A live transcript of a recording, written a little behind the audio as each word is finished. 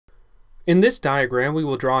In this diagram, we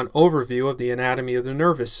will draw an overview of the anatomy of the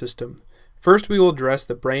nervous system. First, we will address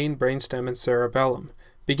the brain, brainstem, and cerebellum.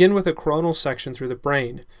 Begin with a coronal section through the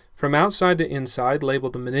brain. From outside to inside,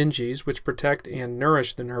 label the meninges, which protect and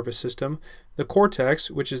nourish the nervous system, the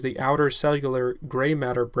cortex, which is the outer cellular gray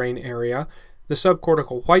matter brain area, the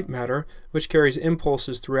subcortical white matter, which carries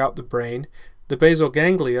impulses throughout the brain, the basal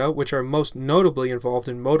ganglia, which are most notably involved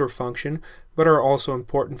in motor function, but are also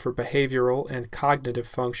important for behavioral and cognitive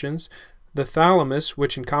functions, the thalamus,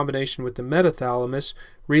 which in combination with the metathalamus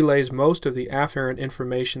relays most of the afferent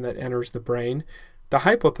information that enters the brain, the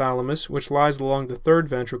hypothalamus, which lies along the third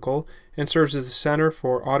ventricle and serves as the center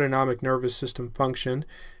for autonomic nervous system function,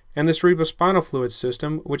 and the cerebrospinal fluid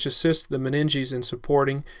system, which assists the meninges in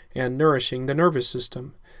supporting and nourishing the nervous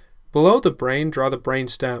system. Below the brain, draw the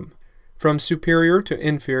brainstem. From superior to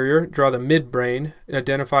inferior, draw the midbrain,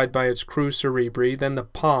 identified by its crus cerebri, then the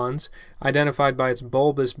pons, identified by its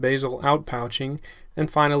bulbous basal outpouching,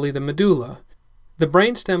 and finally the medulla. The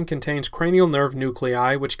brainstem contains cranial nerve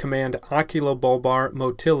nuclei which command oculobulbar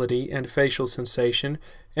motility and facial sensation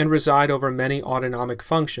and reside over many autonomic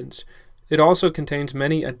functions. It also contains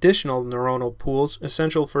many additional neuronal pools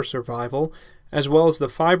essential for survival, as well as the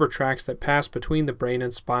fiber tracts that pass between the brain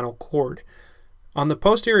and spinal cord. On the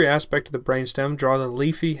posterior aspect of the brainstem, draw the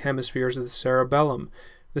leafy hemispheres of the cerebellum.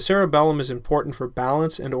 The cerebellum is important for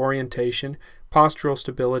balance and orientation, postural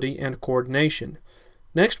stability, and coordination.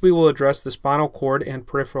 Next, we will address the spinal cord and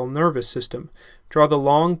peripheral nervous system. Draw the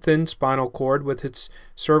long, thin spinal cord with its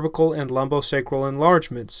cervical and lumbosacral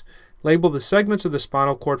enlargements. Label the segments of the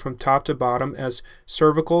spinal cord from top to bottom as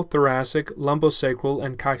cervical, thoracic, lumbosacral,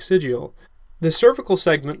 and coccygeal. The cervical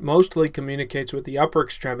segment mostly communicates with the upper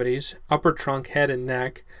extremities, upper trunk, head, and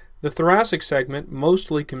neck. The thoracic segment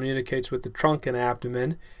mostly communicates with the trunk and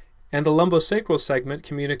abdomen, and the lumbosacral segment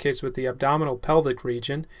communicates with the abdominal pelvic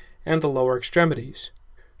region and the lower extremities.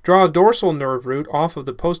 Draw a dorsal nerve root off of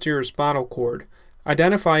the posterior spinal cord.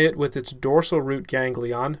 Identify it with its dorsal root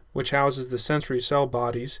ganglion, which houses the sensory cell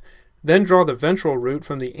bodies. Then draw the ventral root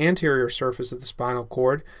from the anterior surface of the spinal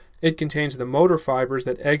cord. It contains the motor fibers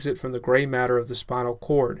that exit from the gray matter of the spinal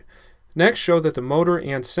cord. Next, show that the motor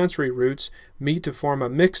and sensory roots meet to form a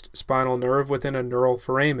mixed spinal nerve within a neural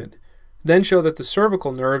foramen. Then show that the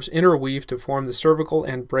cervical nerves interweave to form the cervical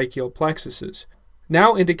and brachial plexuses.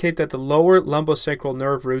 Now indicate that the lower lumbosacral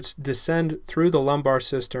nerve roots descend through the lumbar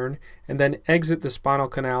cistern and then exit the spinal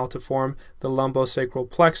canal to form the lumbosacral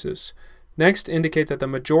plexus. Next, indicate that the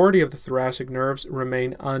majority of the thoracic nerves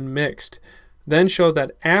remain unmixed. Then show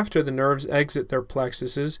that after the nerves exit their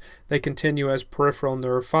plexuses, they continue as peripheral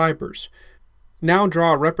nerve fibers. Now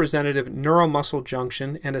draw a representative neuromuscle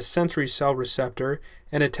junction and a sensory cell receptor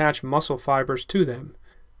and attach muscle fibers to them.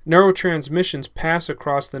 Neurotransmissions pass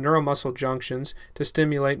across the neuromuscle junctions to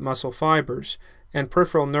stimulate muscle fibers, and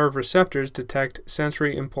peripheral nerve receptors detect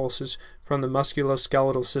sensory impulses from the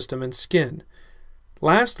musculoskeletal system and skin.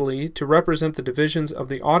 Lastly, to represent the divisions of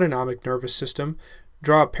the autonomic nervous system,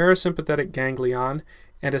 draw a parasympathetic ganglion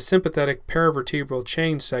and a sympathetic paravertebral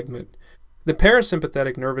chain segment. The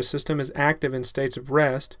parasympathetic nervous system is active in states of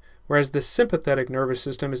rest, whereas the sympathetic nervous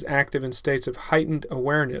system is active in states of heightened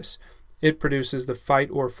awareness. It produces the fight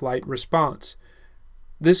or flight response.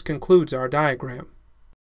 This concludes our diagram.